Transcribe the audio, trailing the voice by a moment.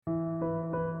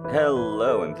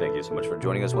Hello, and thank you so much for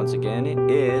joining us once again. It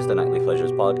is the Nightly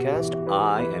Pleasures Podcast.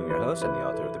 I am your host and the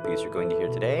author of the piece you're going to hear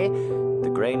today,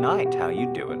 The Grey Knight. How you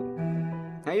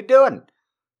doing? How you doing?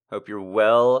 Hope you're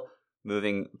well,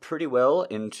 moving pretty well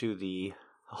into the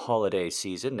holiday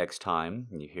season. Next time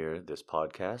you hear this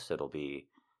podcast, it'll be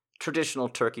traditional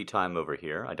turkey time over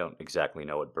here. I don't exactly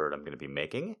know what bird I'm going to be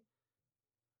making.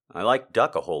 I like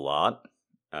duck a whole lot,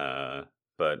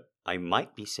 but I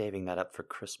might be saving that up for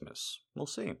Christmas. We'll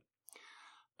see.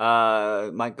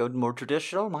 Might go more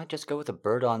traditional. Might just go with a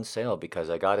bird on sale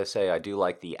because I gotta say I do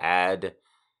like the ad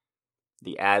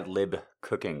lib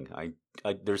cooking. I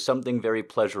there's something very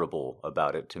pleasurable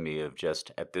about it to me of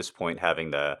just at this point having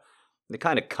the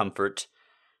kind of comfort,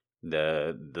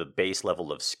 the base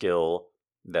level of skill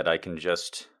that I can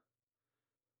just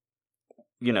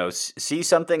see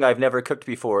something I've never cooked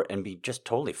before and be just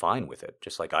totally fine with it.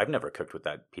 Just like I've never cooked with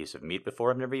that piece of meat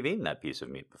before. I've never even eaten that piece of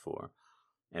meat before.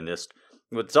 And it's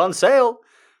on sale,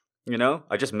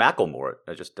 I just Macklemore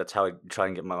it. That's how I try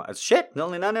and get my, shit,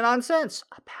 only 99 cents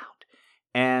a pound.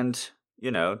 And,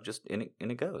 just in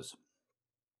it goes.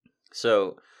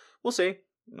 So, we'll see.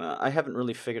 I haven't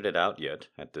really figured it out yet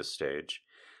at this stage.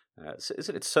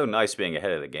 It's so nice being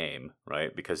ahead of the game,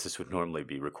 right? Because this would normally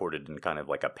be recorded in kind of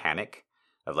like a panic.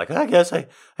 Of like, I guess I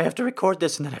have to record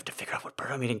this and then I have to figure out what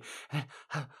bird I'm eating.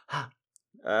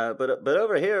 But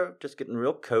over here, just getting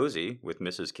real cozy with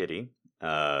Mrs. Kitty.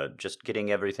 Just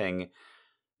getting everything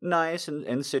nice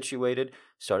and situated.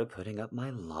 Started putting up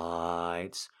my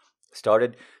lights.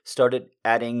 Started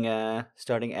adding. Oh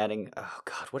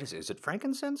God, what is it? Is it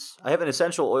frankincense? I have an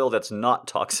essential oil that's not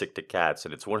toxic to cats,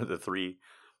 and it's one of the three.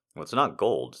 Well, it's not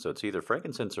gold, so it's either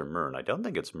frankincense or myrrh. And I don't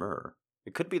think it's myrrh.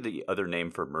 It could be the other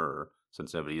name for myrrh,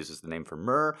 since nobody uses the name for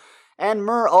myrrh. And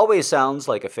myrrh always sounds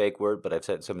like a fake word, but I've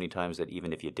said it so many times that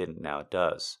even if you didn't, now it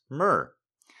does. Myrrh.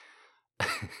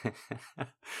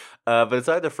 But it's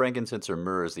either frankincense or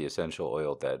myrrh is the essential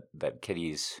oil that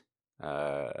kitties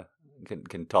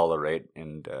can tolerate,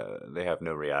 and they have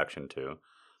no reaction to.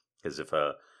 Because if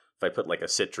I put like a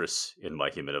citrus in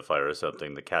my humidifier or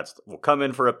something, the cats will come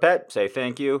in for a pet, say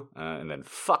thank you, and then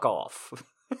fuck off.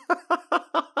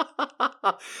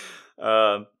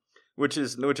 Which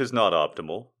is not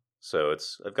optimal. So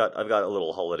I've got a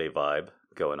little holiday vibe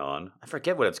going on. I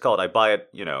forget what it's called. I buy it,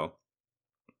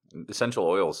 essential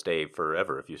oils stay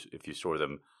forever if you store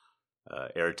them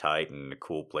airtight in a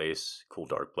cool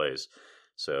dark place.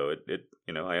 So it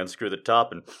I unscrew the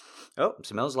top and it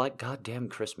smells like goddamn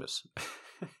Christmas.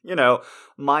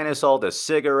 Minus all the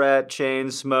cigarette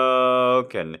chain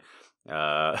smoke and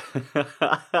the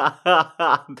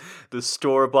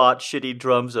store-bought shitty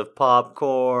drums of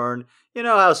popcorn. You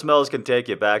know how smells can take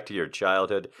you back to your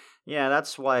childhood. Yeah,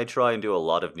 that's why I try and do a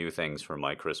lot of new things for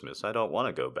my Christmas. I don't want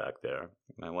to go back there.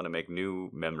 I want to make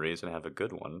new memories and have a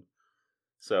good one.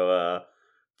 So,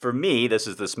 for me, this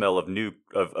is the smell of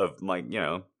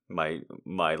my,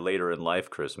 my later in life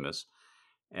Christmas.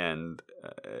 And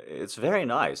it's very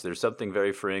nice. There's something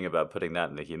very freeing about putting that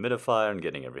in the humidifier and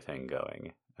getting everything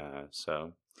going.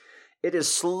 So it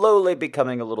is slowly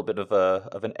becoming a little bit of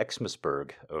an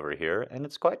Xmasburg over here, and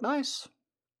it's quite nice.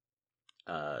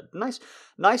 Nice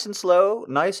and slow,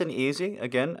 nice and easy.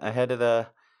 Again, ahead of the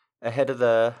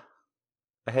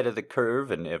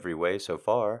curve in every way so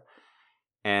far,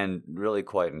 and really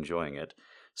quite enjoying it.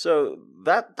 So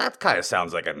that kind of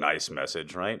sounds like a nice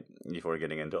message, right? Before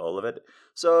getting into all of it.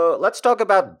 So let's talk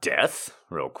about death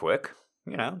real quick.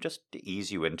 Just to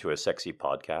ease you into a sexy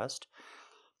podcast.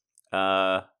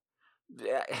 I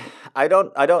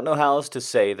don't know how else to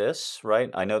say this, right?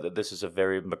 I know that this is a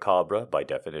very macabre, by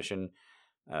definition,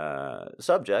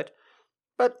 subject,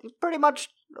 but pretty much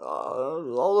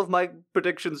all of my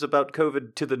predictions about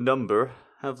COVID to the number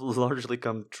have largely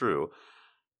come true.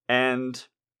 And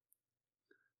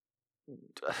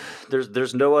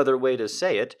there's no other way to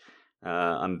say it.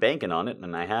 I'm banking on it,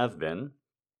 and I have been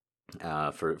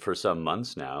for some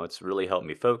months now. It's really helped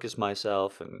me focus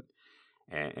myself and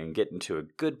get into a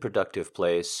good productive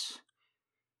place.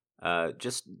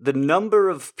 Just the number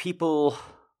of people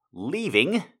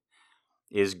leaving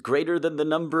is greater than the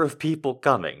number of people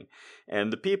coming,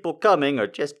 and the people coming are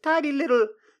just tiny little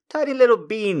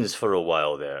beans for a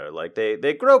while there. Like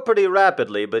they grow pretty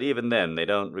rapidly, but even then they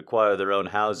don't require their own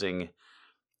housing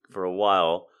for a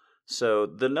while. So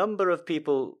the number of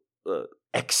people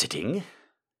exiting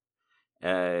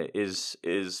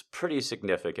is pretty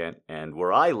significant, and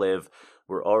where I live,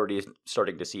 we're already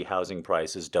starting to see housing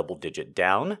prices double-digit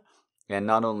down, and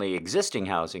not only existing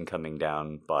housing coming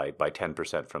down by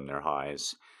 10% from their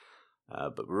highs,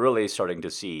 but we're really starting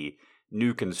to see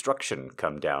new construction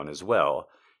come down as well.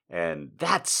 And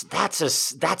that's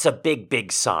a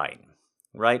big sign,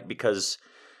 right? Because,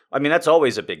 I mean, that's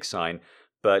always a big sign.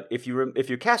 But if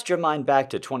you cast your mind back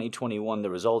to 2021,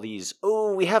 there was all these,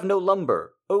 oh, we have no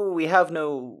lumber. Oh, we have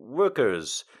no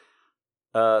workers.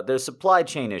 There's supply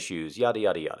chain issues, yada,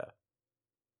 yada, yada.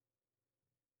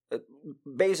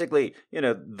 Basically,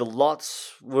 the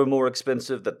lots were more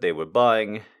expensive that they were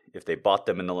buying if they bought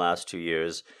them in the last 2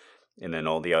 years, and then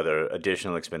all the other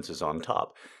additional expenses on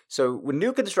top. So when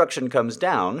new construction comes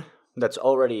down, that's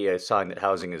already a sign that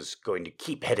housing is going to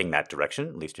keep heading that direction,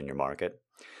 at least in your market.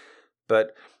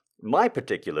 But my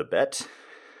particular bet,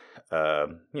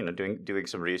 doing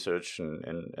some research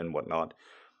and whatnot,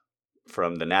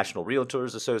 from the National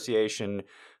Realtors Association,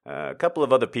 a couple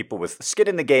of other people with skin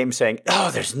in the game saying,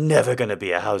 oh, there's never going to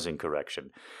be a housing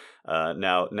correction.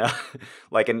 Now,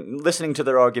 like, in listening to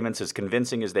their arguments as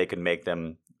convincing as they can make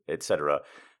them, etc.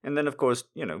 And then, of course,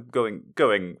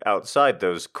 going outside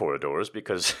those corridors,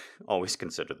 because always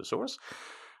consider the source.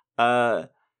 I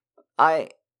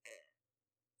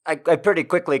pretty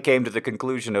quickly came to the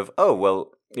conclusion of, oh,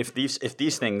 well, if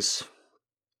these things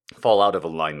fall out of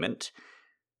alignment,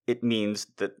 it means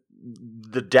that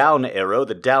the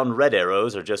down red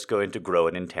arrows are just going to grow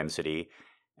in intensity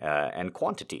and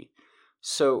quantity.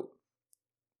 So,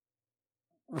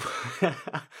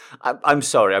 I'm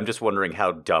sorry, I'm just wondering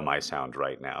how dumb I sound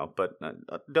right now, but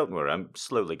don't worry, I'm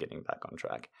slowly getting back on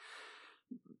track.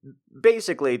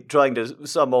 Basically, trying to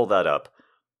sum all that up,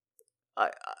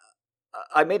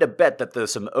 I made a bet that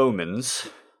there's some omens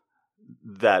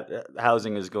that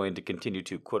housing is going to continue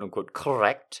to quote-unquote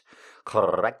correct.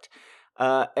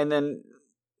 And then,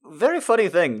 very funny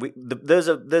thing, there's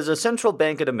a central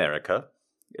bank in America.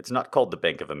 It's not called the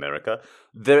Bank of America.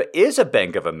 There is a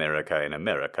Bank of America in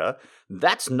America.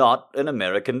 That's not an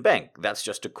American bank. That's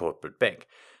just a corporate bank.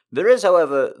 There is,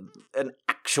 however, an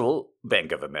actual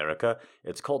Bank of America.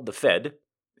 It's called the Fed.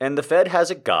 And the Fed has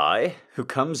a guy who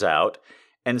comes out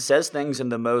and says things in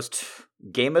the most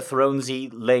Game of Thrones-y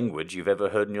language you've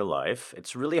ever heard in your life.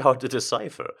 It's really hard to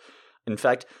decipher. In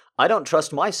fact, I don't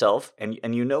trust myself, and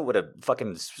you know what a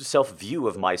fucking self-view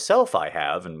of myself I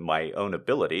have and my own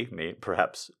ability,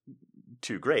 perhaps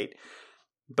too great,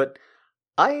 but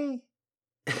I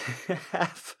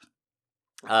have...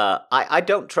 I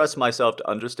don't trust myself to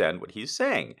understand what he's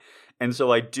saying, and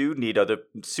so I do need other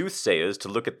soothsayers to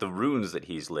look at the runes that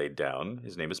he's laid down.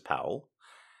 His name is Powell,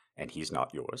 and he's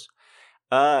not yours.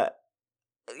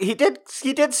 He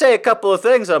did say a couple of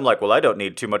things. I'm like, well, I don't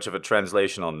need too much of a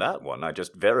translation on that one. I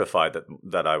just verified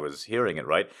that I was hearing it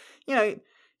right.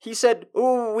 He said,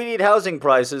 "Oh, we need housing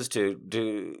prices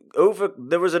to over."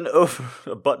 There was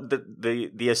but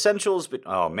the essentials. But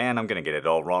oh man, I'm gonna get it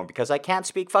all wrong because I can't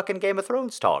speak fucking Game of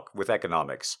Thrones talk with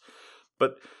economics.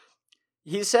 But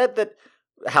he said that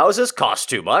houses cost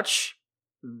too much.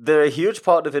 They're a huge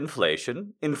part of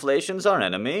inflation. Inflation's our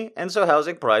enemy, and so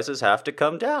housing prices have to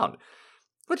come down.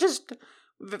 Which is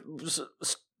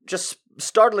just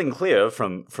startling clear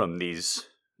from these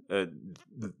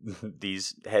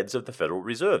heads of the Federal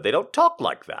Reserve. They don't talk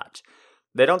like that.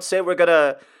 They don't say we're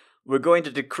going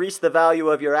to decrease the value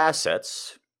of your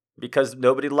assets because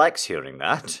nobody likes hearing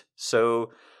that.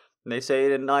 So they say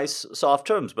it in nice, soft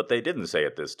terms, but they didn't say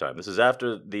it this time. This is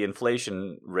after the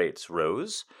inflation rates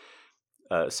rose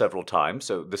several times.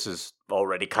 So this is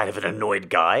already kind of an annoyed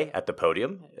guy at the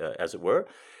podium, as it were,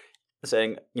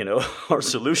 saying, our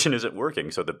solution isn't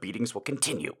working, so the beatings will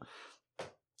continue.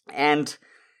 And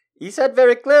he said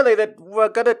very clearly that we're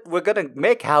gonna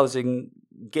make housing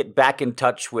get back in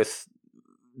touch with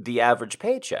the average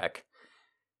paycheck.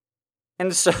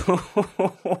 And so,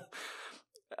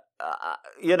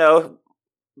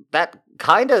 that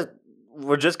kind of,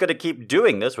 we're just going to keep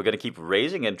doing this. We're going to keep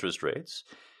raising interest rates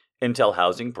until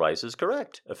housing prices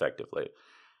correct, effectively.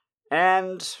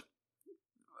 And,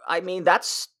 I mean,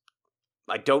 that's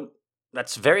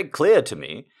very clear to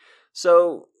me.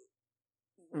 So,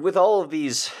 with all of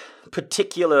these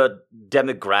particular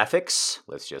demographics,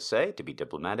 let's just say, to be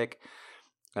diplomatic,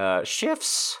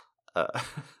 shifts,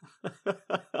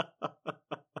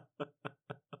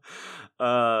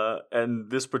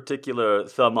 and this particular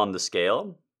thumb on the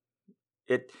scale,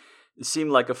 it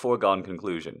seemed like a foregone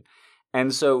conclusion.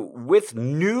 And so, with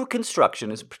new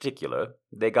construction in particular,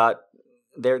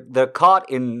 they're caught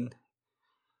in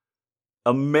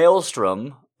a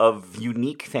maelstrom of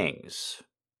unique things,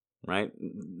 right?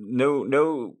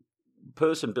 No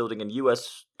person building in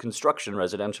U.S. construction,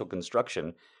 residential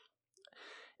construction,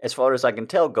 as far as I can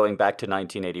tell, going back to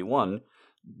 1981,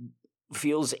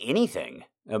 feels anything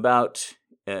about,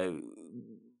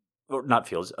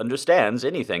 understands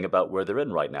anything about where they're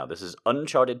in right now. This is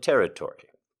uncharted territory.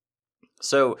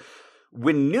 So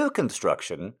when new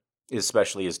construction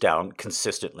especially is down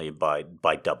consistently by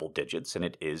double digits, and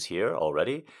it is here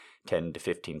already, 10 to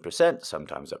 15%,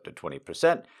 sometimes up to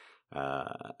 20%,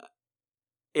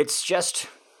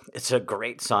 it's a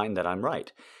great sign that I'm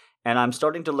right. And I'm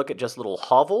starting to look at just little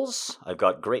hovels. I've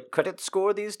got great credit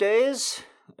score these days.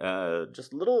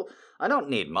 Just little, I don't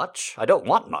need much. I don't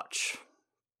want much.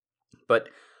 But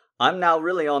I'm now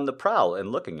really on the prowl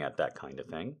and looking at that kind of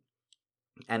thing.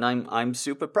 And I'm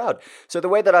super proud. So the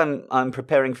way that I'm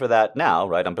preparing for that now,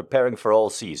 right? I'm preparing for all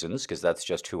seasons because that's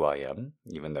just who I am,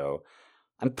 even though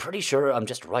I'm pretty sure I'm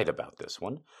just right about this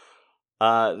one.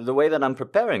 The way that I'm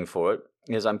preparing for it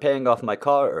is I'm paying off my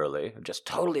car early. I'm just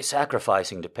totally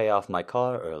sacrificing to pay off my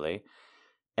car early.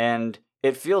 And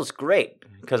it feels great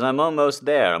because I'm almost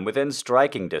there. I'm within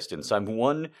striking distance. I'm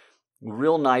one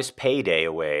real nice payday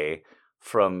away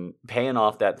from paying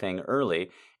off that thing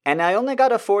early. And I only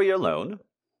got a 4-year loan.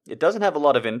 It doesn't have a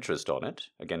lot of interest on it.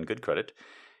 Again, good credit.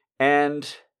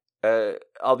 And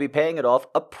I'll be paying it off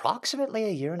approximately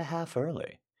a year and a half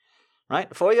early. Right?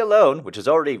 4-year loan, which is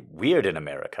already weird in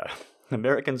America.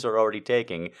 Americans are already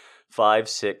taking 5,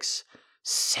 6,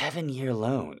 7-year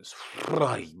loans.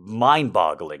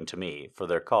 Mind-boggling to me for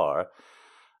their car.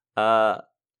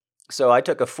 So I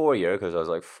took a 4-year because I was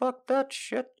like, fuck that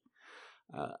shit.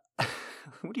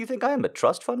 What do you think I am, a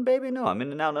trust fund baby? No, I'm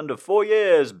in and out under 4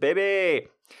 years, baby.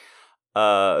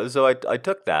 So I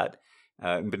took that.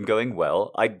 Been going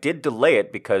well. I did delay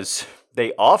it because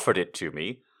they offered it to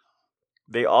me.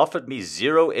 They offered me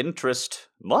 0 interest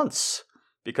months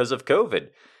because of COVID.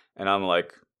 And I'm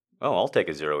like, oh, I'll take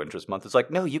a 0 interest month. It's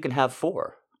like, no, you can have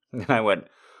 4. And I went,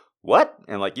 what?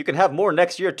 And like, you can have more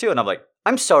next year too. And I'm like,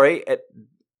 I'm sorry.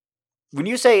 When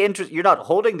you say interest, you're not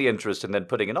holding the interest and then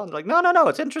putting it on. They're like, no,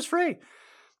 it's interest free.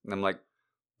 And I'm like,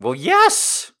 well,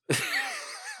 yes.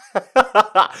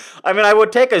 I mean, I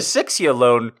would take a 6-year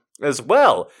loan as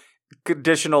well,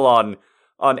 conditional on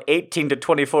 18 to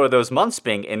 24 of those months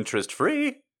being interest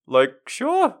free. Like,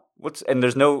 sure. And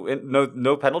there's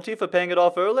no penalty for paying it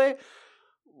off early?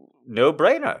 No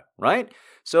brainer, right?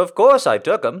 So of course I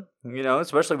took them,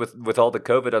 especially with all the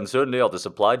COVID uncertainty, all the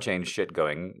supply chain shit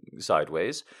going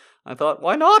sideways. I thought,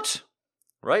 why not?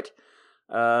 Right?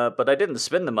 But I didn't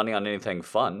spend the money on anything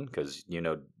fun because,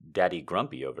 daddy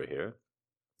grumpy over here.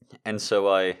 And so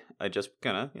I just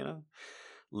kind of,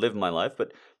 live my life.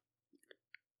 But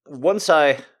once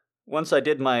I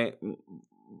did my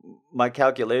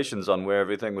calculations on where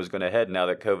everything was going to head now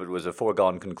that COVID was a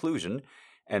foregone conclusion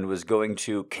and was going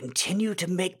to continue to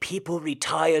make people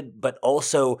retired, but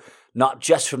also not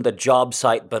just from the job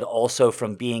site, but also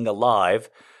from being alive.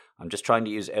 I'm just trying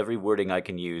to use every wording I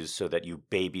can use so that you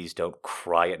babies don't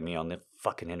cry at me on the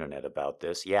fucking internet about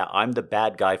this. Yeah, I'm the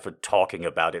bad guy for talking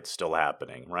about it still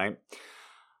happening, right?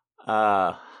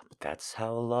 But that's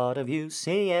how a lot of you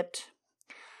see it.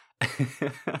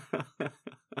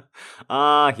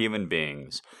 Human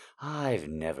beings. I've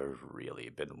never really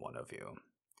been one of you.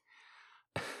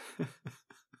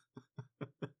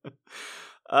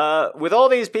 With all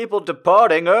these people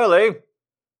departing early,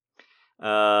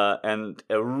 and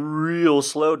a real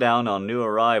slowdown on new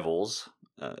arrivals,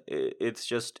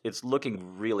 it's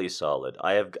looking really solid.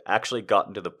 I have actually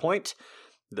gotten to the point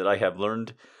that I have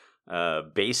learned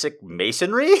basic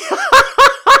masonry.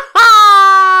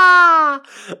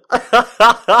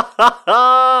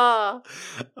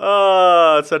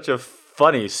 It's such a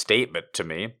funny statement to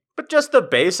me. But just the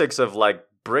basics of like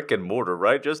brick and mortar,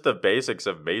 right? Just the basics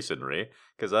of masonry.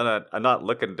 Because I'm not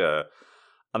looking to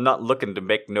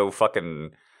make no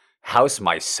fucking house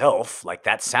myself. Like,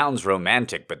 that sounds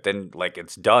romantic, but then like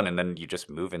it's done and then you just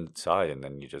move inside and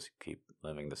then you just keep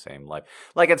living the same life.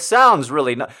 Like, it sounds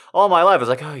really all my life I was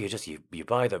like, oh, you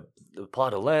buy the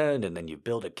plot of land and then you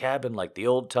build a cabin like the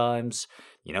old times.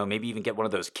 Maybe even get one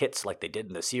of those kits like they did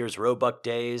in the Sears Roebuck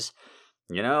days.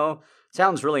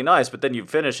 Sounds really nice, but then you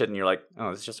finish it and you're like,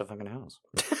 oh, it's just a fucking house.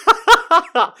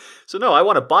 So no, I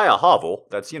want to buy a hovel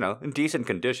that's, in decent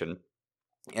condition.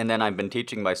 And then I've been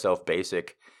teaching myself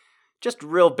just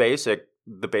real basic,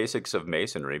 the basics of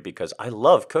masonry because I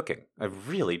love cooking. I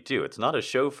really do. It's not a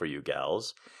show for you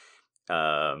gals.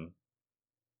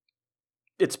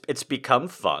 It's become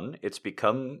fun. It's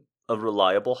become a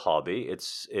reliable hobby.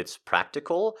 It's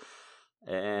practical.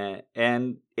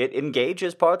 And it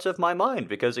engages parts of my mind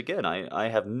because, again, I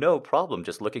have no problem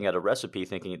just looking at a recipe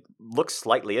thinking it looks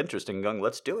slightly interesting and going,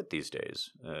 let's do it these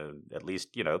days. At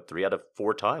least, 3 out of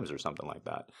 4 times or something like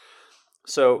that.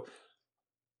 So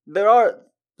there are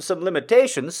some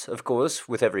limitations, of course,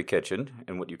 with every kitchen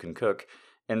and what you can cook.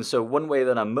 And so one way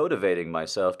that I'm motivating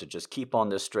myself to just keep on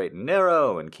this straight and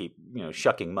narrow and keep,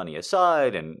 shucking money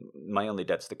aside, and my only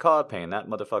debt's the car, paying that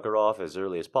motherfucker off as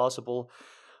early as possible,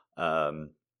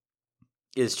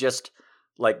 is just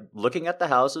like looking at the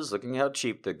houses, looking how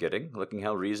cheap they're getting, looking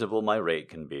how reasonable my rate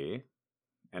can be.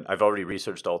 And I've already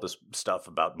researched all this stuff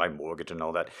about my mortgage and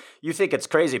all that. You think it's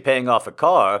crazy paying off a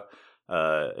car,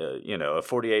 a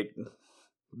 48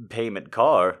 payment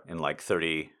car in like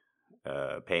 30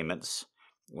 payments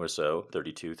or so,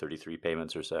 32, 33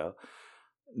 payments or so.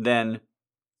 Then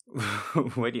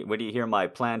when you hear my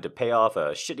plan to pay off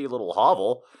a shitty little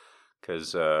hovel,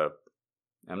 because I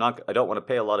don't want to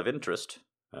pay a lot of interest.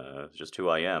 It's just who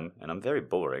I am, and I'm very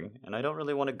boring, and I don't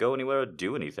really want to go anywhere or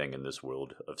do anything in this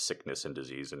world of sickness and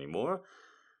disease anymore.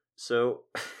 So,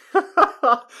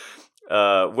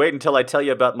 wait until I tell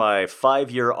you about my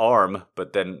 5-year arm,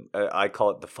 but then I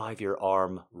call it the 5-year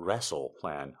arm wrestle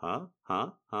plan. Huh?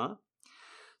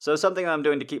 So something I'm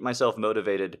doing to keep myself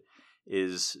motivated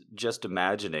is just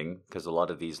imagining, because a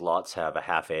lot of these lots have a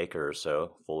half acre or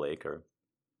so, full acre,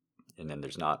 and then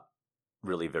there's not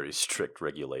really very strict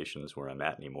regulations where I'm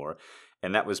at anymore.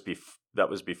 And that was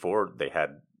before they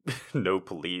had no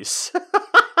police.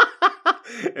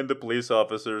 And the police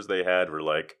officers they had were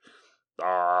like,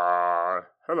 hello,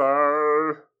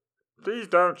 please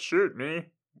don't shoot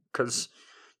me, because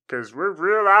we're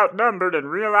real outnumbered and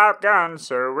real outgunned,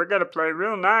 so we're gonna play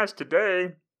real nice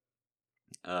today.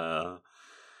 I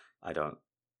don't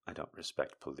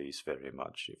respect police very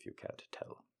much, if you can't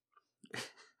tell.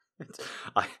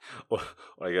 I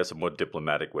guess a more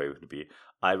diplomatic way would be,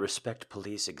 I respect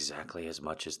police exactly as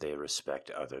much as they respect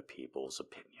other people's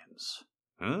opinions.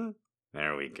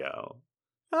 There we go.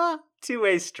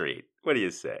 Two-way street. What do you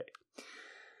say?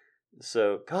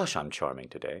 So, gosh, I'm charming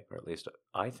today, or at least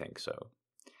I think so.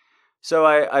 So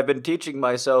I've been teaching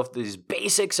myself these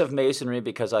basics of masonry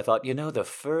because I thought, the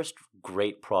first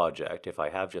great project, if I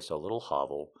have just a little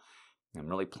hovel, I'm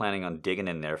really planning on digging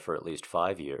in there for at least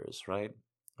 5 years, right?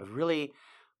 A really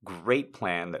great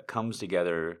plan that comes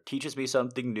together, teaches me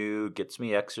something new, gets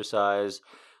me exercise,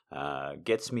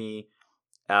 gets me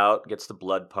out, gets the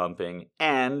blood pumping,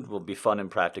 and will be fun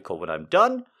and practical when I'm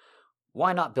done.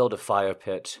 Why not build a fire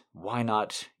pit? Why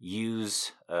not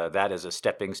use that as a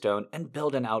stepping stone and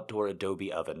build an outdoor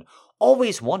adobe oven?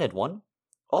 Always wanted one.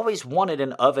 Always wanted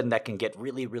an oven that can get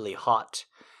really, really hot.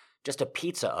 Just a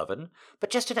pizza oven,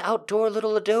 but just an outdoor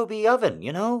little adobe oven,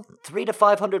 $300 to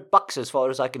 $500 as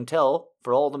far as I can tell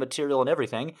for all the material and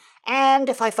everything. And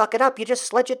if I fuck it up, you just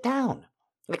sledge it down.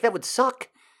 Like, that would suck.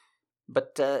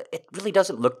 But it really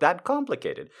doesn't look that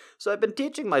complicated. So I've been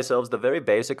teaching myself the very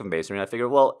basic of masonry. And I figure,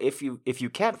 well, if you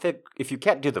can't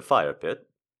do the fire pit,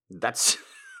 that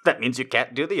means you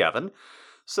can't do the oven.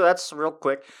 So that's real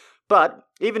quick. But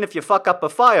even if you fuck up a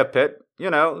fire pit,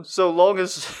 so long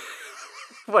as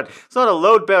what? It's not a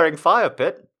load-bearing fire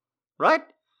pit, right?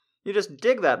 You just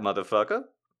dig that motherfucker.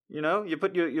 You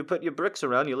put your bricks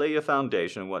around, you lay your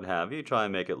foundation, what have you. You try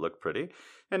and make it look pretty.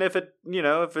 And if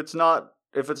it's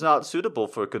not suitable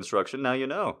for construction, now you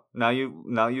know. Now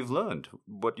you've learned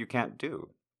what you can't do.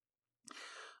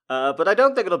 But I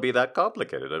don't think it'll be that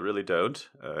complicated. I really don't.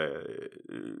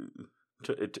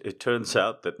 It turns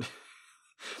out that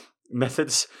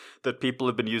methods that people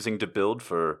have been using to build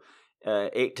for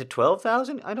 8 to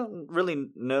 12,000. I don't really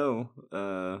know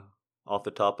off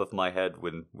the top of my head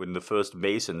when the first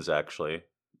masons actually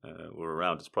were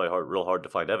around. It's probably real hard to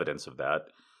find evidence of that.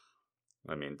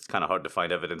 I mean, it's kind of hard to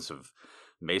find evidence of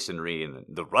masonry in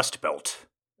the Rust Belt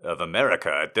of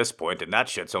America at this point, and that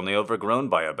shit's only overgrown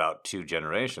by about 2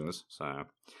 generations. So,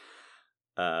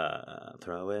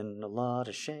 throw in a lot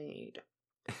of shade.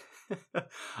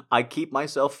 I keep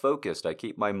myself focused. I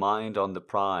keep my mind on the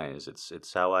prize.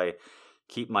 It's how I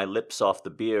keep my lips off the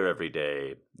beer every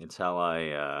day. It's how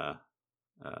I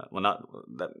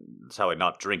it's how I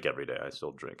not drink every day. I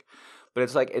still drink, but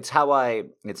it's how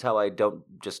I don't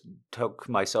just toke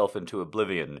myself into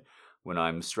oblivion when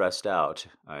I'm stressed out.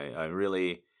 I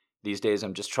really, these days,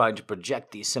 I'm just trying to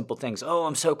project these simple things. Oh,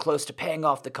 I'm so close to paying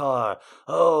off the car.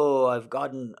 Oh, I've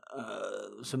gotten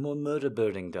some more murder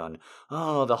birding done.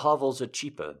 Oh, the hovels are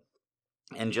cheaper.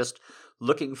 And just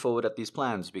looking forward at these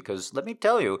plans, because let me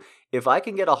tell you, if I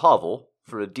can get a hovel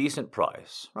for a decent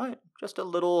price, right? Just a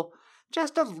little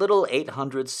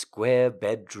 800 square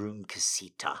bedroom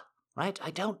casita, right? I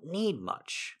don't need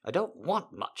much. I don't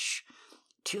want much.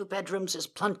 2 bedrooms is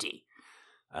plenty.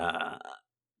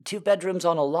 2 bedrooms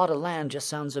on a lot of land just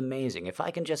sounds amazing. If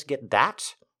I can just get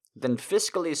that, then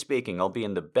fiscally speaking, I'll be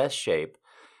in the best shape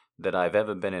than I've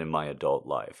ever been in my adult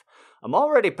life. I'm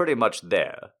already pretty much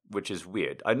there, which is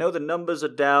weird. I know the numbers are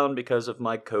down because of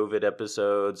my COVID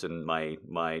episodes and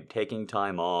my taking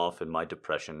time off and my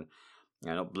depression.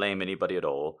 I don't blame anybody at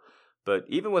all. But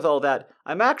even with all that,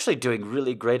 I'm actually doing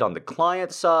really great on the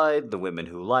client side. The women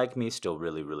who like me still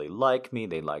really, really like me.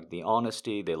 They like the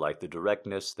honesty. They like the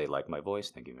directness. They like my voice.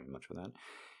 Thank you very much for that.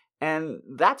 And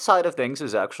that side of things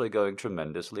is actually going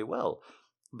tremendously well.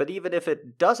 But even if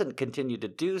it doesn't continue to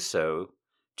do so,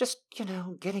 just,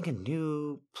 getting a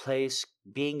new place,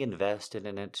 being invested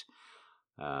in it,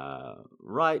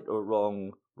 right or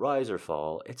wrong, rise or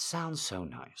fall, it sounds so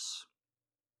nice.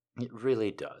 It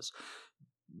really does.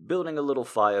 Building a little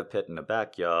fire pit in the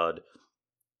backyard,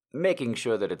 making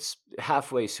sure that it's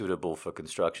halfway suitable for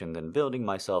construction, then building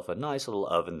myself a nice little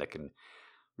oven that can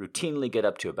routinely get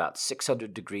up to about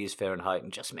 600 degrees Fahrenheit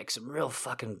and just make some real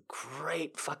fucking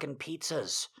great fucking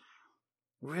pizzas.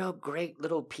 Real great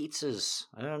little pizzas.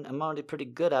 I'm already pretty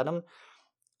good at them.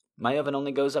 My oven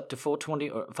only goes up to 420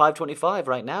 or 525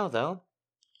 right now, though.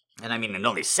 And I mean, it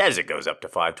only says it goes up to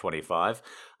 525.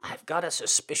 I've got a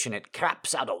suspicion it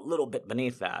caps out a little bit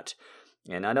beneath that.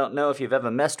 And I don't know if you've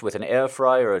ever messed with an air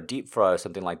fryer or a deep fryer or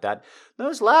something like that.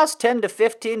 Those last 10 to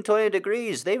 15, 20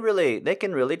 degrees, they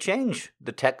can really change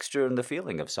the texture and the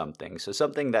feeling of something. So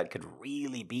something that could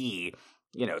really be,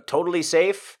 totally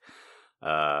safe.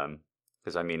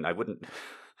 Because I wouldn't.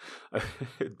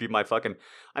 It'd be my fucking.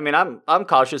 I'm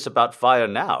cautious about fire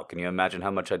now. Can you imagine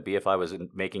how much I'd be if I was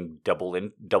making double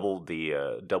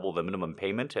the minimum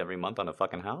payment every month on a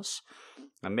fucking house?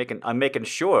 I'm making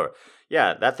sure.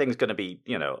 Yeah, that thing's gonna be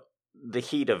the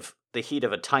heat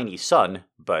of a tiny sun,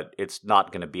 but it's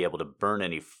not gonna be able to burn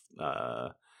anything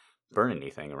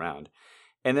around.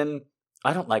 And then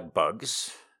I don't like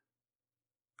bugs.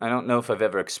 I don't know if I've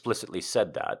ever explicitly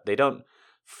said that. They don't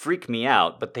freak me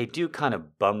out, but they do kind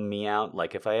of bum me out.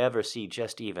 Like if I ever see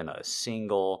just even a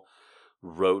single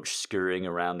roach scurrying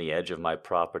around the edge of my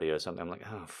property or something, I'm like,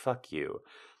 oh, fuck you.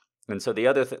 And so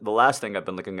the last thing I've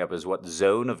been looking up is what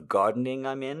zone of gardening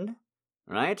I'm in,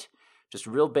 right? Just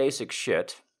real basic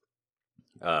shit.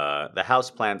 The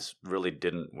houseplants really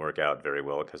didn't work out very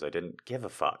well because I didn't give a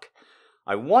fuck.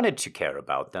 I wanted to care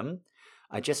about them.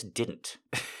 I just didn't.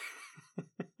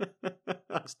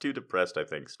 I was too depressed, I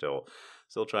think, still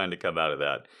trying to come out of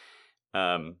that.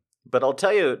 But I'll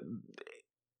tell you,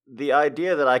 the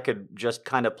idea that I could just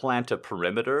kind of plant a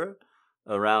perimeter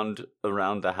around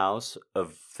the house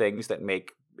of things that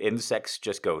make insects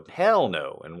just go, hell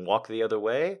no, and walk the other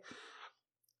way.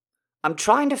 I'm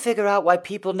trying to figure out why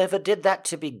people never did that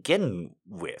to begin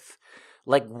with.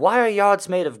 Like, why are yards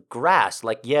made of grass?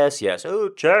 Like, yes, oh,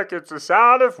 check, it's a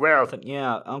sign of wealth. And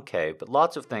yeah, okay, but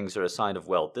lots of things are a sign of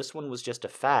wealth. This one was just a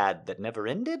fad that never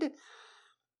ended?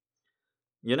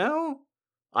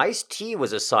 Iced tea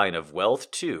was a sign of wealth,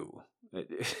 too.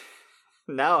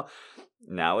 Now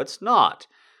it's not.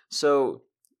 So,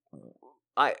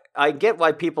 I get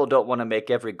why people don't want to make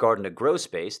every garden a grow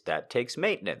space. That takes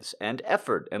maintenance and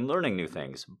effort and learning new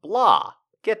things. Blah.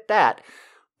 Get that.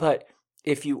 But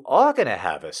if you are going to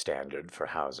have a standard for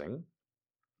housing,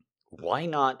 why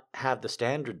not have the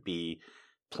standard be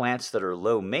plants that are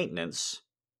low maintenance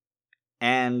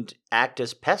and act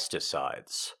as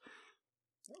pesticides?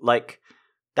 Like,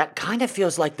 that kind of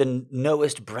feels like the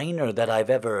knowest brainer that I've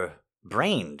ever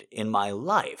brained in my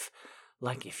life.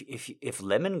 Like, if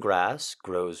lemongrass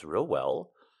grows real well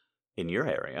in your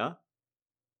area,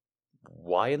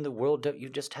 why in the world don't you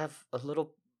just have a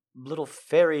little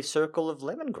fairy circle of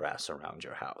lemongrass around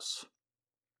your house?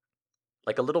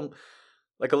 Like a little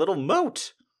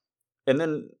moat. And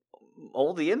then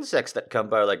all the insects that come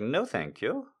by are like, no thank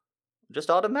you. Just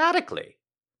automatically.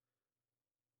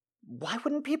 Why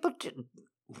wouldn't people do?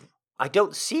 I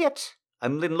don't see it.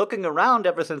 I've been looking around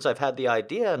ever since I've had the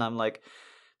idea, and I'm like,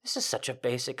 this is such a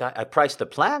basic. I priced the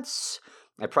plants.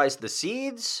 I priced the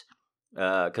seeds.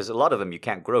 Because a lot of them you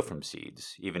can't grow from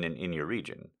seeds, even in your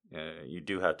region. You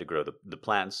do have to grow the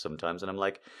plants sometimes. And I'm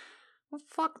like, well,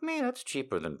 fuck me, that's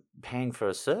cheaper than paying for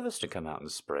a service to come out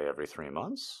and spray every 3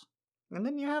 months. And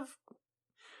then you have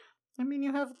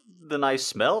the nice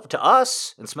smell. To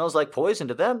us, it smells like poison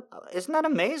to them. Isn't that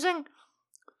amazing?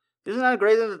 Isn't that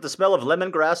great that the smell of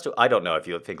lemongrass I don't know if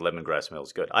you think lemongrass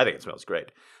smells good. I think it smells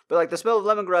great. But like the smell of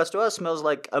lemongrass to us smells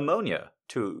like ammonia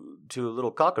to a little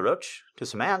cockroach, to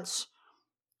some ants.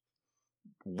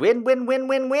 Win, win, win,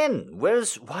 win, win.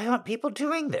 Why aren't people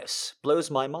doing this?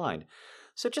 Blows my mind.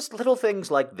 So just little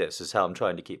things like this is how I'm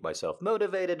trying to keep myself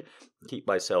motivated, keep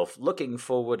myself looking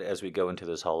forward as we go into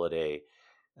this holiday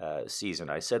season.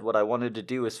 I said what I wanted to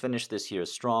do is finish this year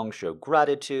strong, show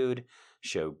gratitude,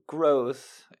 show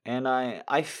growth, and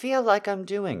I feel like I'm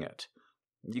doing it.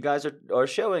 You guys are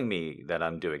showing me that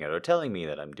I'm doing it, or telling me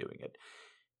that I'm doing it.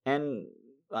 And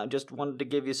I just wanted to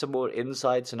give you some more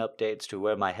insights and updates to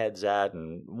where my head's at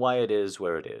and why it is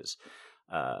where it is.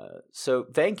 So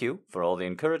thank you for all the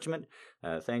encouragement.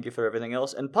 Thank you for everything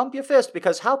else. And pump your fist,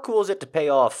 because how cool is it to pay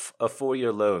off a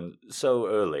 4-year loan so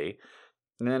early?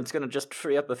 And then it's going to just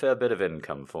free up a fair bit of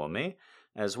income for me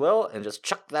as well, and just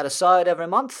chuck that aside every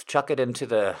month. Chuck it into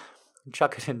the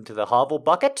hovel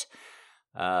bucket.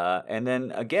 And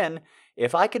then again,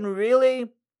 if I can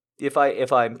really, if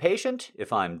I'm patient,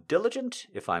 if I'm diligent,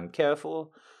 if I'm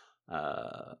careful,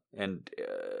 and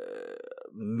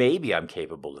maybe I'm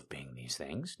capable of being these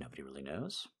things, nobody really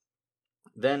knows,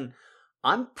 then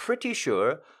I'm pretty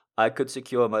sure I could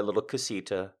secure my little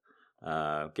casita,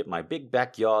 get my big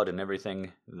backyard and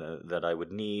everything that I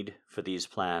would need for these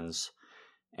plans,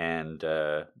 and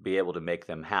be able to make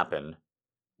them happen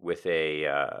with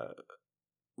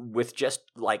with just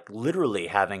like literally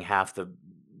having half the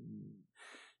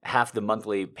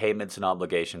monthly payments and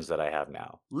obligations that I have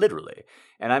now, literally.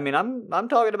 And I mean, I'm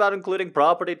talking about including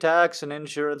property tax and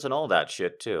insurance and all that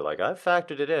shit too. Like, I've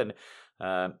factored it in.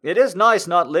 It is nice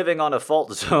not living on a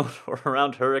fault zone or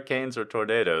around hurricanes or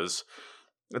tornadoes.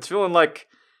 It's feeling like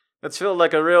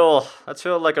a real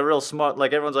smart,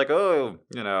 like everyone's like, oh,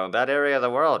 that area of the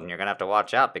world, and you're gonna have to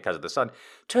watch out because of the sun.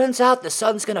 Turns out the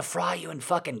sun's gonna fry you in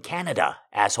fucking Canada,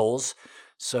 assholes.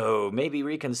 So maybe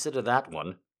reconsider that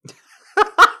one.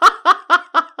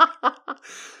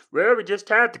 Well, we just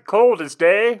had the coldest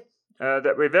day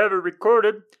that we've ever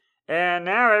recorded, and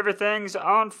now everything's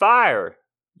on fire.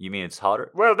 You mean it's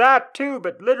hotter? Well, that too,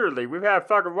 but literally, we've had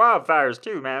fucking wildfires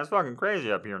too, man. It's fucking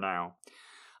crazy up here now.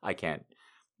 I can't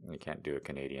do a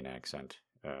Canadian accent.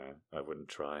 I wouldn't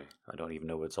try. I don't even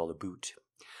know what it's all about.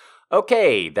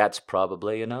 Okay, that's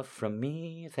probably enough from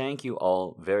me. Thank you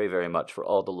all very, very much for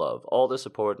all the love, all the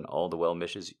support, and all the well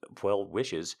wishes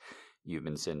you've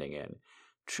been sending in.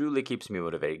 Truly keeps me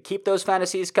motivated. Keep those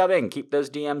fantasies coming. Keep those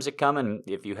DMs coming.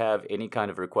 If you have any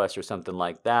kind of request or something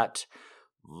like that,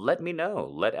 let me know.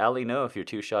 Let Allie know if you're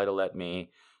too shy to let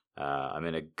me. I'm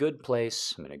in a good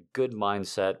place. I'm in a good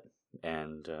mindset,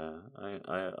 and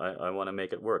I want to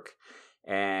make it work.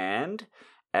 And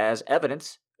as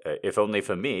evidence, if only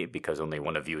for me, because only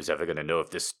one of you is ever going to know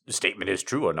if this statement is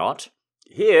true or not,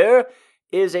 here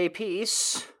is a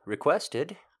piece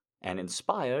requested and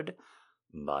inspired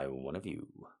by one of you.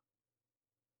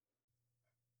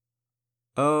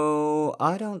 Oh,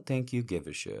 I don't think you give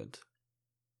a shit.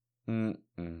 No,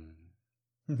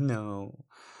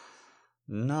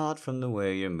 not from the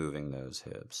way you're moving those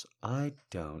hips. I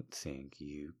don't think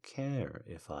you care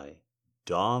if I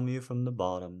dom you from the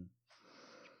bottom.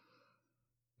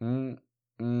 You're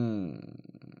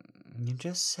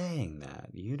just saying that.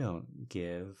 You don't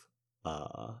give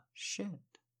a shit.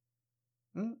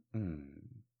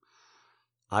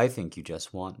 I think you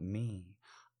just want me.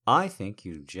 I think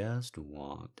you just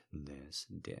want this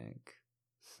dick.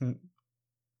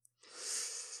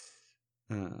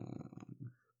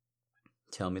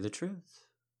 Tell me the truth.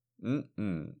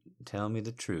 Tell me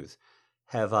the truth.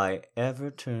 Have I ever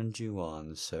turned you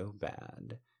on so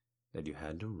bad that you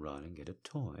had to run and get a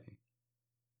toy?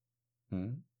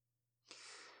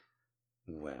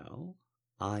 Well,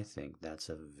 I think that's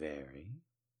a very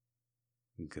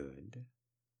good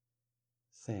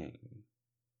thing.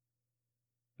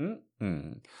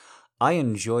 I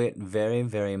enjoy it very,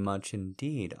 very much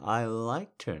indeed. I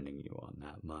like turning you on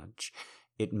that much.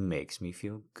 It makes me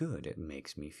feel good. It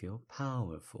makes me feel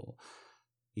powerful.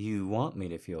 You want me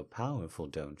to feel powerful,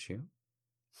 don't you?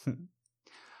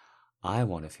 I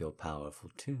want to feel powerful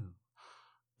too.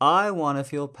 I want to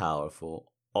feel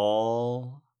powerful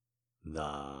all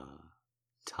the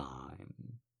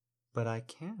time. But I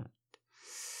can't.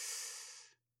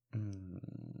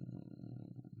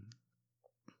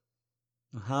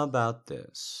 How about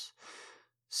this?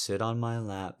 Sit on my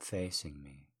lap facing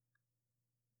me.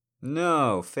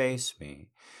 No, face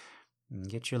me.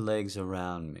 Get your legs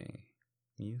around me.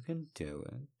 You can do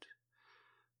it.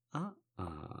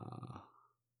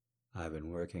 I've been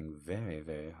working very,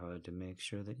 very hard to make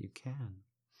sure that you can.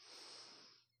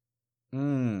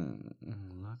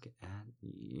 Look at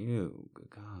you.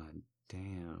 God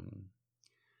damn.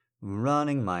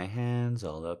 Running my hands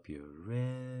all up your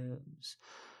ribs,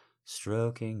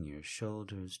 stroking your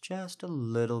shoulders just a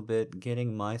little bit,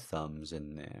 getting my thumbs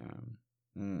in there.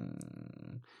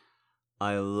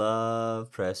 I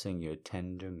love pressing your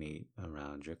tender meat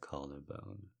around your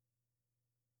collarbone.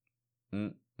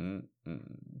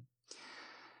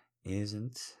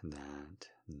 Isn't that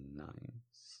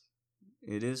nice?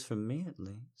 It is for me, at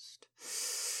least.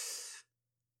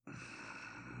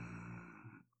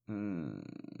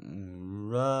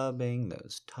 Rubbing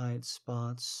those tight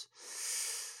spots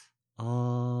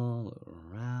all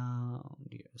around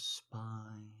your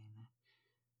spine.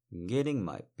 Getting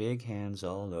my big hands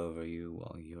all over you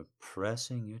while you're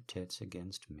pressing your tits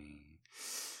against me.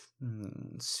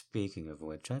 Speaking of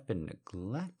which, I've been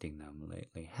neglecting them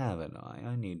lately, haven't I?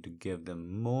 I need to give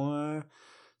them more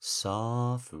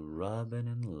soft rubbing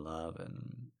and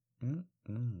loving.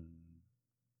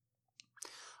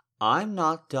 I'm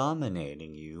not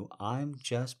dominating you. I'm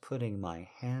just putting my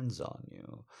hands on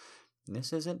you.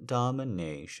 This isn't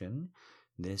domination.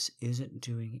 This isn't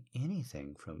doing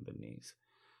anything from beneath.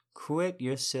 Quit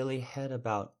your silly head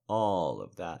about all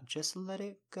of that. Just let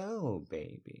it go,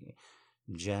 baby.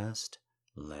 Just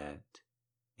let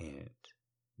it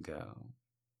go.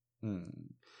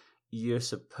 You're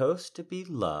supposed to be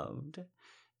loved,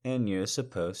 and you're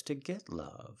supposed to get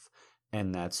love,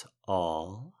 and that's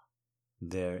all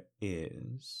there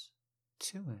is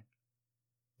to it.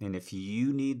 And if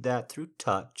you need that through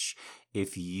touch,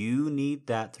 if you need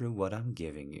that through what I'm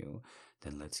giving you,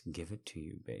 then let's give it to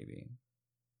you, baby.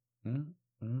 I'm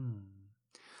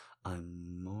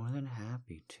more than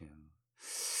happy to.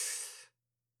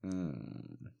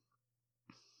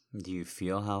 Do you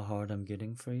feel how hard I'm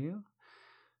getting for you?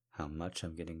 How much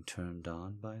I'm getting turned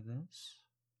on by this?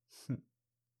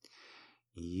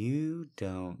 You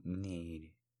don't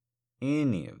need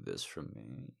any of this from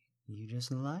me. You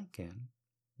just like it.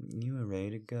 You are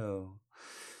ready to go.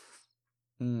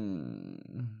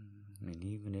 And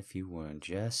even if you weren't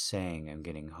just saying I'm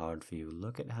getting hard for you,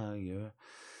 look at how you're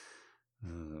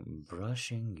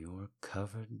brushing your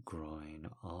covered groin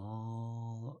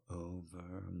all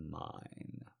over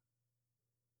mine.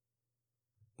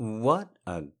 What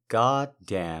a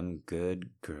goddamn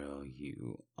good girl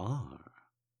you are.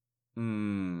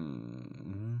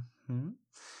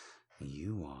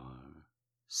 You are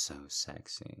so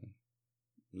sexy.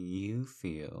 You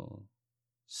feel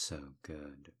so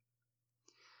good.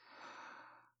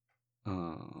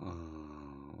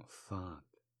 Oh, fuck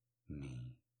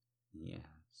me. Yes.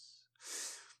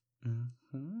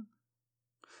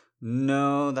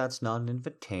 No, that's not an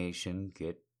invitation.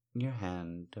 Get your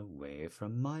hand away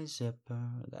from my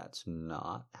zipper. That's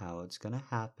not how it's gonna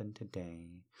happen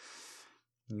today.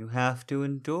 You have to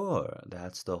endure.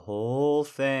 That's the whole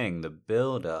thing, the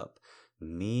build-up.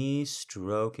 Me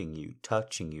stroking you,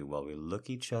 touching you while we look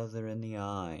each other in the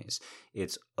eyes.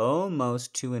 It's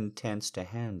almost too intense to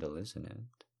handle, isn't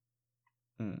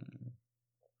it?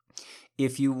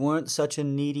 If you weren't such a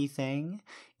needy thing,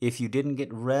 if you didn't get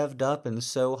revved up and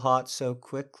so hot so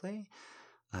quickly,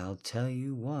 I'll tell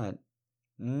you what.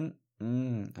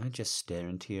 I just stare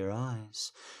into your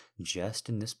eyes. Just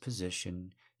in this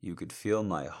position, you could feel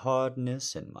my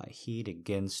hardness and my heat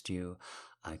against you.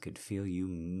 I could feel you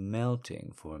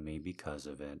melting for me because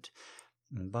of it.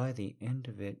 And by the end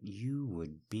of it, you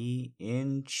would be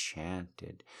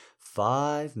enchanted.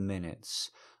 5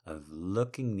 minutes of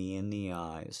looking me in the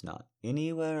eyes, not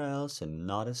anywhere else and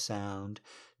not a sound,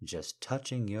 just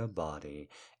touching your body,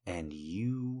 and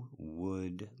you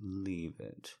would leave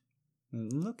it.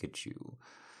 Look at you.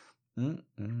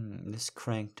 This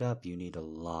cranked up, you need a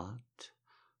lot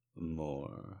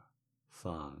more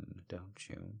fun, don't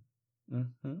you?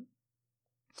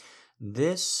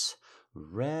 This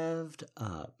revved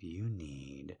up, you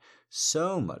need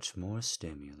so much more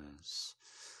stimulus.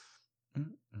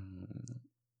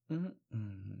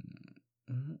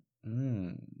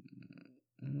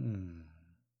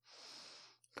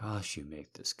 Gosh, you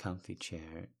make this comfy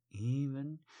chair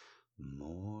even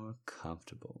more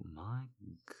comfortable. My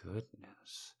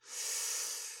goodness.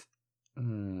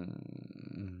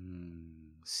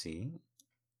 See?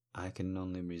 I can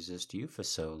only resist you for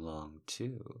so long,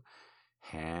 too.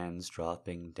 Hands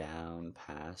dropping down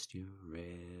past your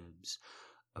ribs,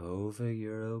 over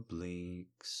your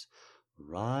obliques,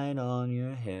 right on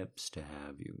your hips to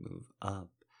have you move up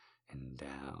and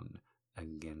down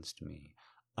against me,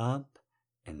 up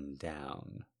and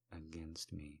down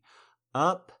against me,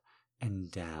 up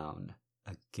and down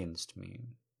against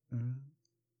me.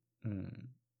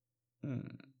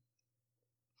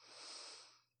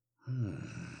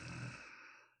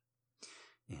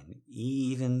 And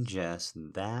even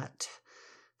just that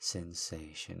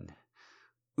sensation,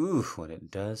 what it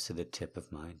does to the tip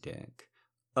of my dick.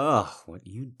 What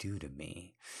you do to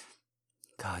me.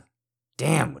 God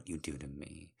damn what you do to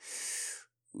me.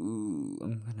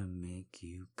 I'm gonna make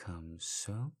you come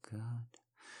so good.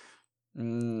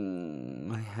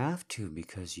 I have to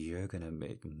because you're gonna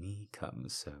make me come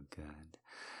so good.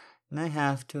 I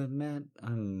have to admit,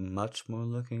 I'm much more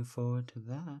looking forward to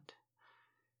that.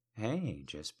 Hey,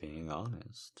 just being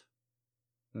honest.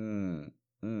 Mm,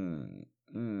 mm,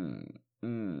 mm,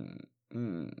 mm,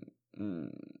 mm,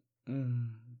 mm, mm.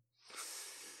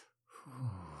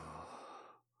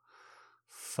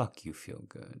 Fuck, you feel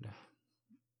good.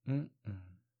 Mm-mm.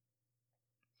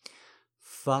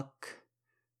 Fuck,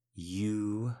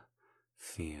 you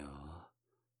feel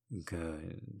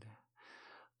good.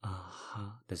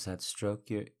 Uh-huh. Does that stroke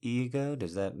your ego?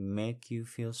 Does that make you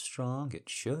feel strong? It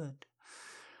should.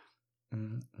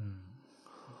 Mm-mm.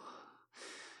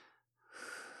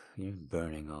 You're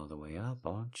burning all the way up,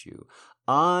 aren't you?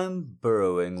 I'm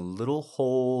burrowing little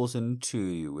holes into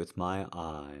you with my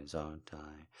eyes, aren't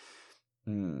I? I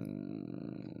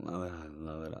love it, I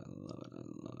love it, I love it, I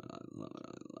love it, I love it,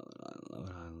 I love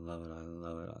it, I love it, I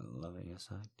love it, I love it, yes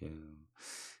I do.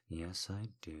 Yes I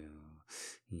do.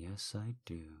 Yes I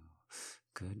do.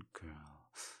 Good girl.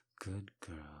 Good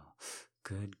girl.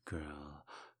 Good girl.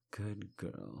 Good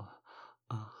girl.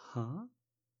 Uh-huh.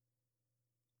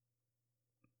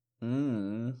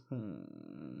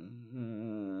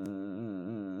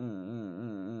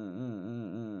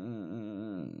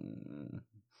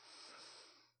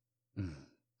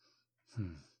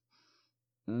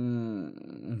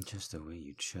 Just the way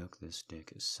you choke this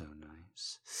dick is so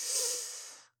nice.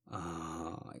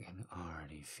 Oh, I can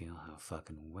already feel how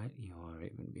fucking wet you are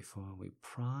even before we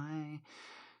pry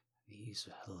these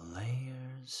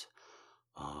layers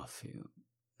off you.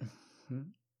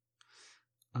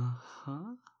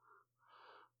 Uh-huh.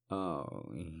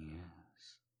 Oh,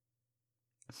 yes.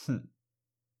 Mm,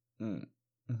 mm,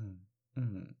 mm,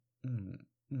 mm,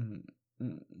 mm,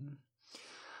 mm.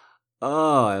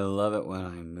 Oh, I love it when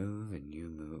I move and you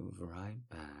move right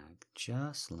back,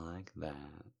 just like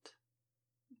that.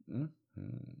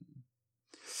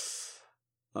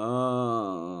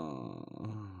 Oh,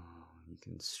 you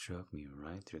can stroke me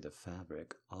right through the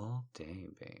fabric all day,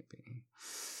 baby.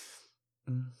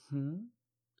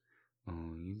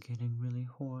 Oh, you getting really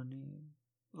horny?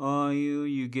 Are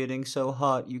you getting so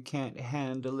hot you can't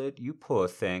handle it? You poor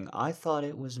thing. I thought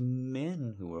it was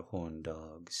men who were horn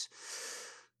dogs.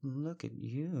 Look at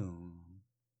you.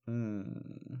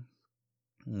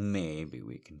 Maybe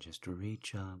we can just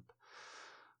reach up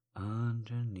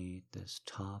underneath this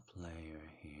top layer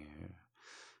here.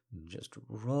 Just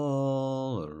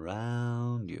roll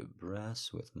around your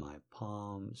breasts with my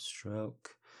palm,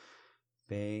 stroke,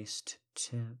 base to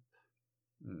tip.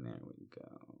 There we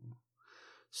go.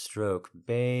 Stroke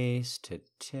base to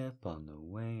tip on the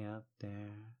way up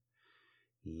there.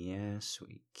 Yes,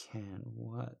 we can.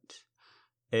 What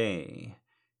a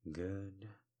good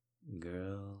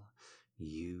girl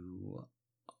you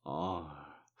are.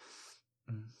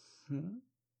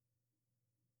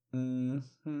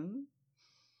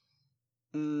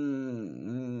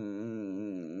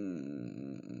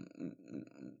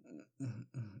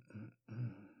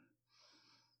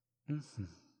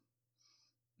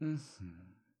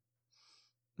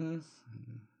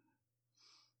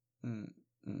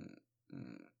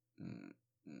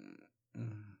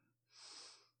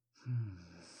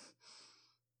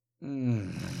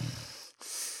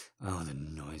 Oh, the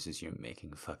noises you're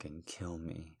making fucking kill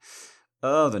me.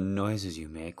 Oh, the noises you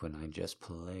make when I just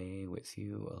play with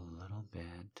you a little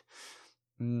bit.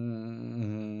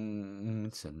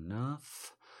 It's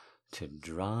enough to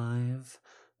drive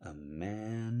a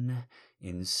man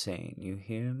insane. You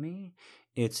hear me?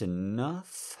 It's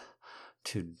enough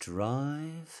to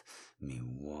drive me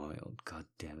wild. God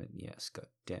damn it, yes. God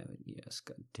damn it, yes.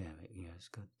 God damn it, yes.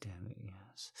 God damn it,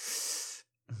 yes.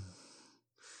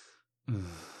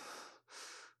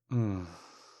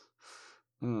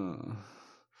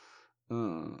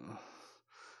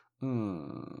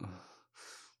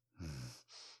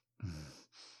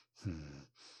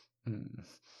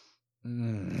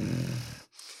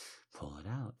 Pull it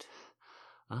out.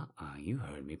 You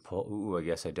heard me. Pull. Ooh, I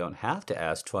guess I don't have to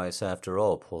ask twice after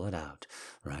all. Pull it out.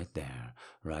 Right there.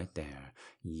 Right there.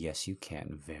 Yes, you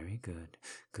can. Very good.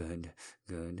 Good,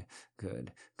 good,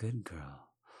 good, good girl.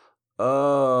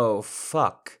 Oh,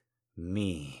 fuck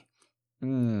me.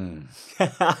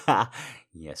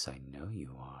 Yes, I know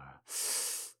you are.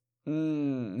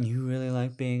 You really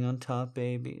like being on top,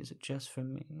 baby? Is it just for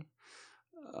me?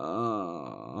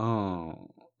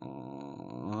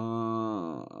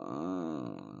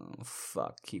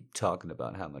 Fuck. Keep talking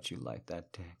about how much you like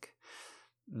that dick.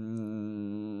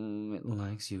 It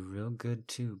likes you real good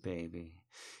too, baby.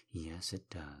 Yes, it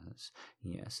does.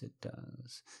 Yes, it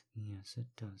does. Yes, it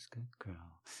does, good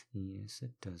girl. Yes,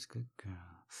 it does, good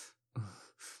girl.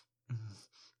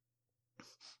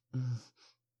 Mm,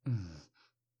 mm,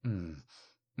 mm,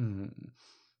 mm,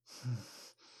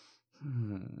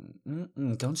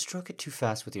 don't stroke it too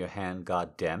fast with your hand,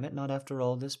 god damn it, not after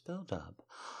all this build-up.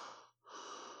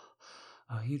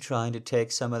 Are you trying to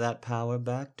take some of that power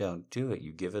back? Don't do it.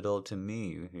 You give it all to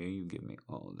me. Here, you give me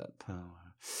all that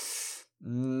power.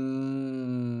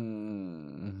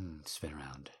 Spin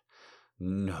around.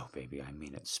 No, baby, I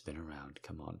mean it. Spin around.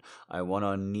 Come on. I want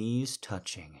our knees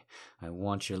touching. I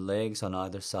want your legs on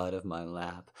either side of my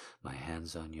lap, my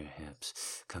hands on your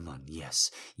hips. Come on. Yes,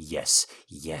 yes,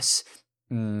 yes.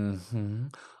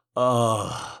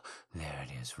 Oh, there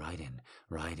it is. Right in,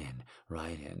 right in,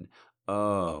 right in.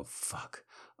 Oh, fuck.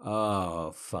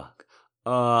 Oh, fuck.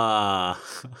 Ah.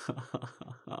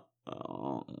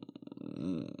 Oh.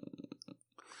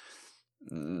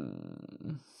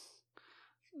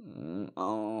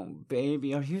 Oh,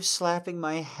 baby, are you slapping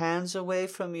my hands away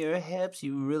from your hips?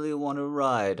 You really want to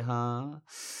ride, huh?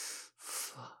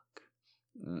 Fuck.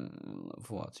 I love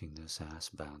watching this ass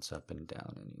bounce up and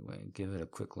down anyway. Give it a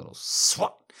quick little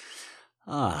swat.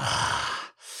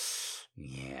 Ah.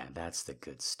 Yeah, that's the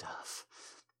good stuff.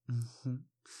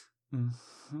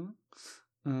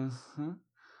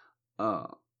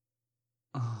 Oh.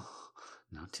 Oh,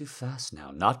 not too fast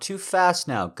now. Not too fast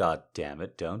now, god damn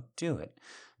it. Don't do it.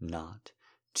 Not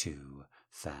too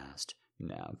fast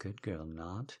now. Good girl.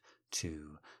 Not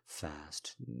too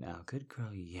fast now. Good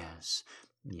girl. Yes.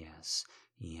 Yes.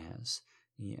 Yes.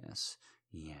 Yes.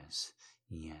 Yes.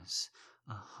 Yes.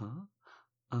 Uh-huh.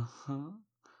 Uh-huh.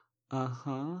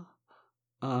 Uh-huh.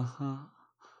 Uh-huh.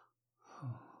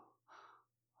 Oh.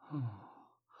 Oh.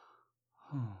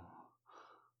 Oh.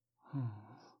 Oh.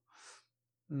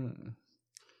 Mm.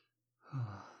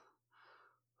 Oh.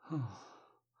 Oh.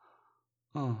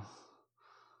 Oh.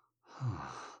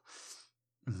 Oh.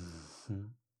 Mm-hmm.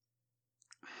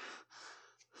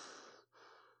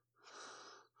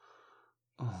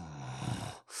 Oh.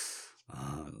 I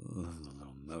love the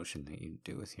little motion that you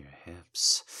do with your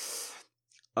hips.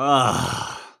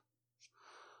 Ah.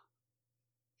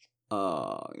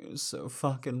 Oh, you're so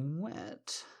fucking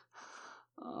wet.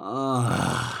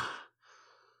 Ah.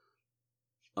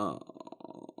 Oh.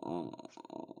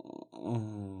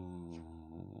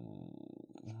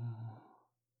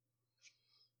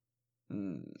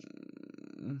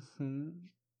 Mm-hmm.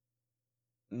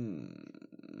 Mm-hmm.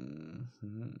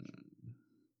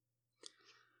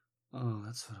 Oh,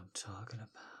 that's what I'm talking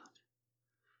about.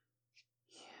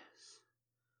 Yes.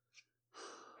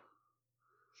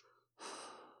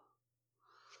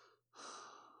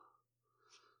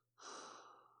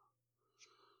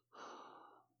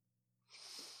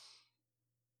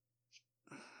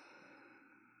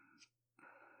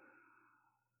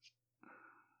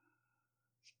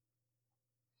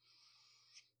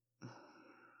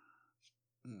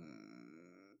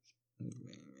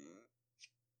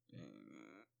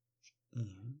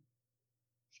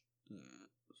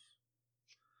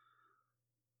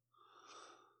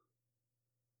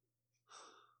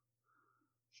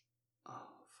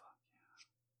 Oh, fuck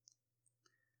yeah.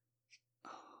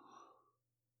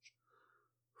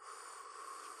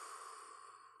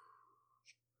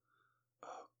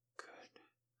 Oh, good.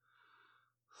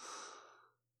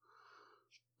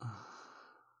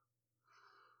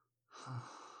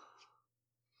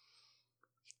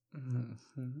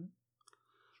 Mm-hmm.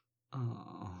 Oh.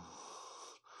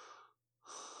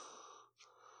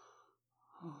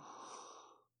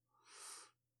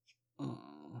 Oh.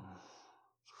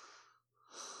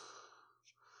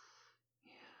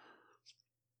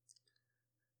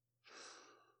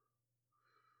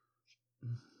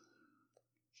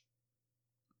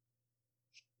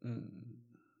 Mm.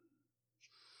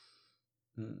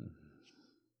 Mm.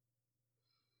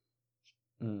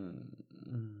 Mm.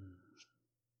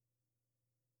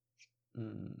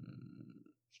 Mm.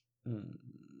 Mm.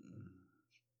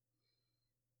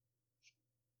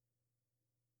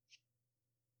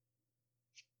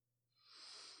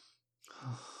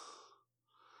 Oh.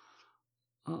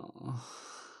 Oh.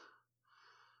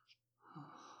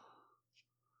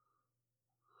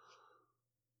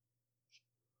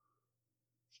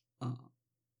 Oh.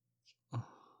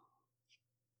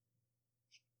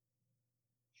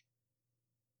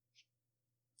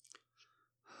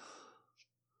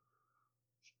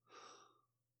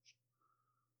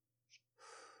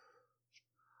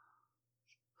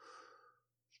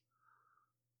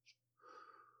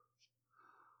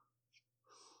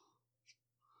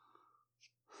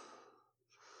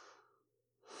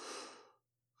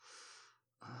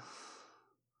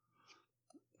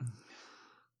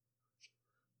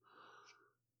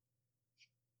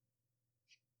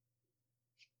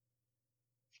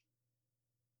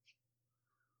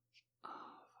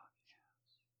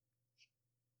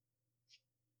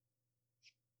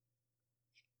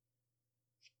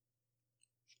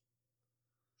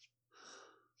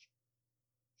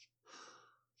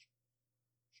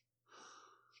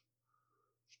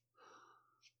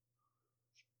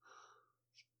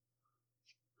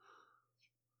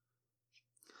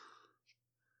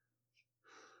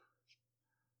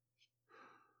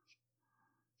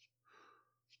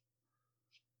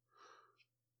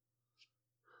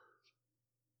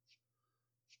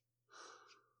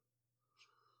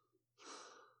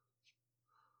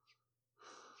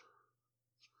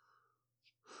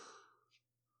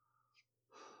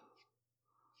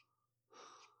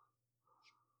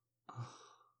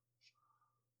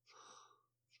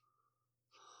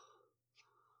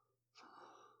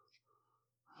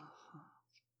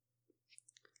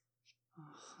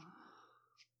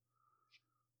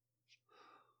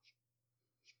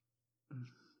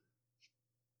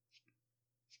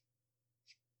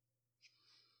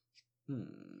 Mm.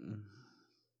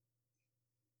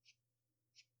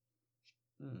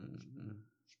 Mm.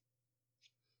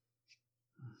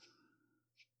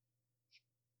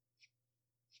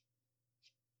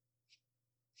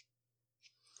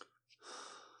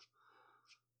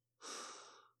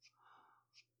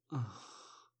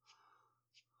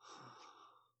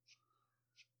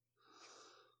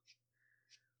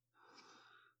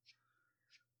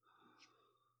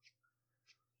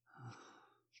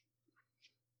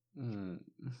 Mm.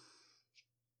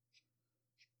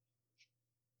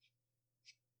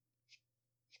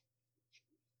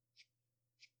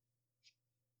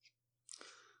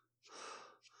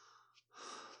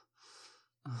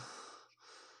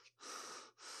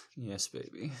 Yes,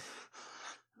 baby.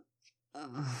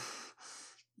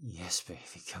 Yes,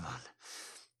 baby, come on.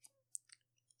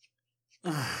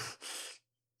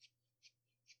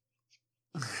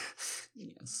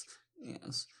 Yes,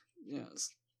 yes, yes.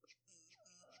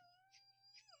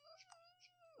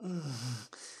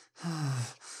 Fuck, fuck,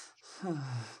 fuck,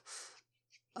 fuck,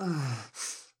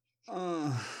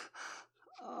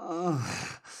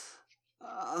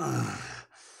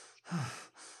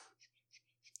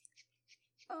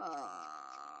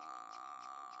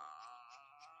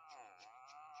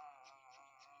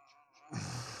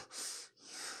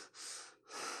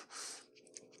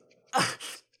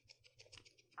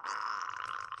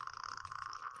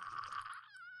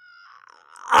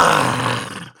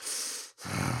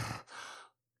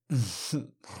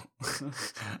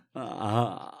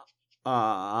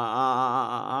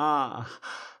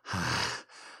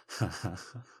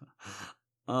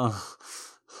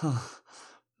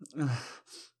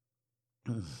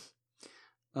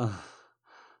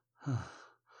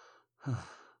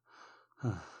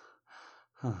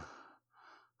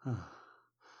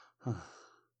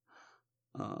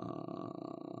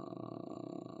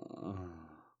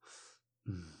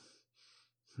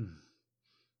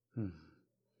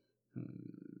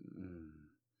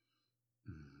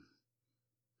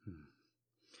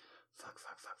 fuck, fuck,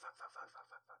 fuck, fuck,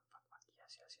 fuck, fuck, fuck.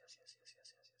 Yes, yes, yes, yes, yes, yes,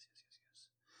 yes, yes, yes, yes, yes.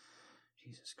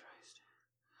 Jesus Christ.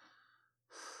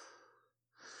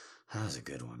 That was a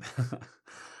good one.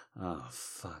 Oh,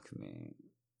 fuck me.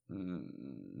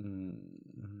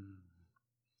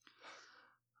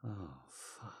 Oh,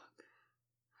 fuck.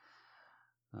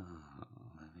 Oh,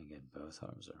 let me get both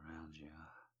arms around you.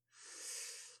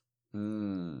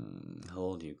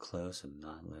 Hold you close and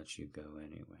not let you go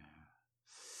anywhere.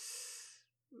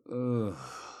 Ooh.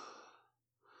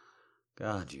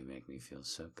 God, you make me feel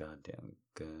so goddamn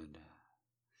good.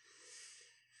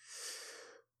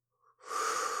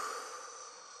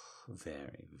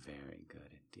 Very, very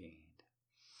good indeed.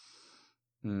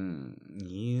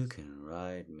 You can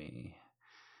ride me,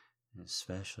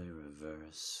 especially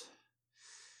reverse,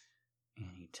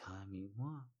 anytime you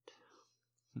want.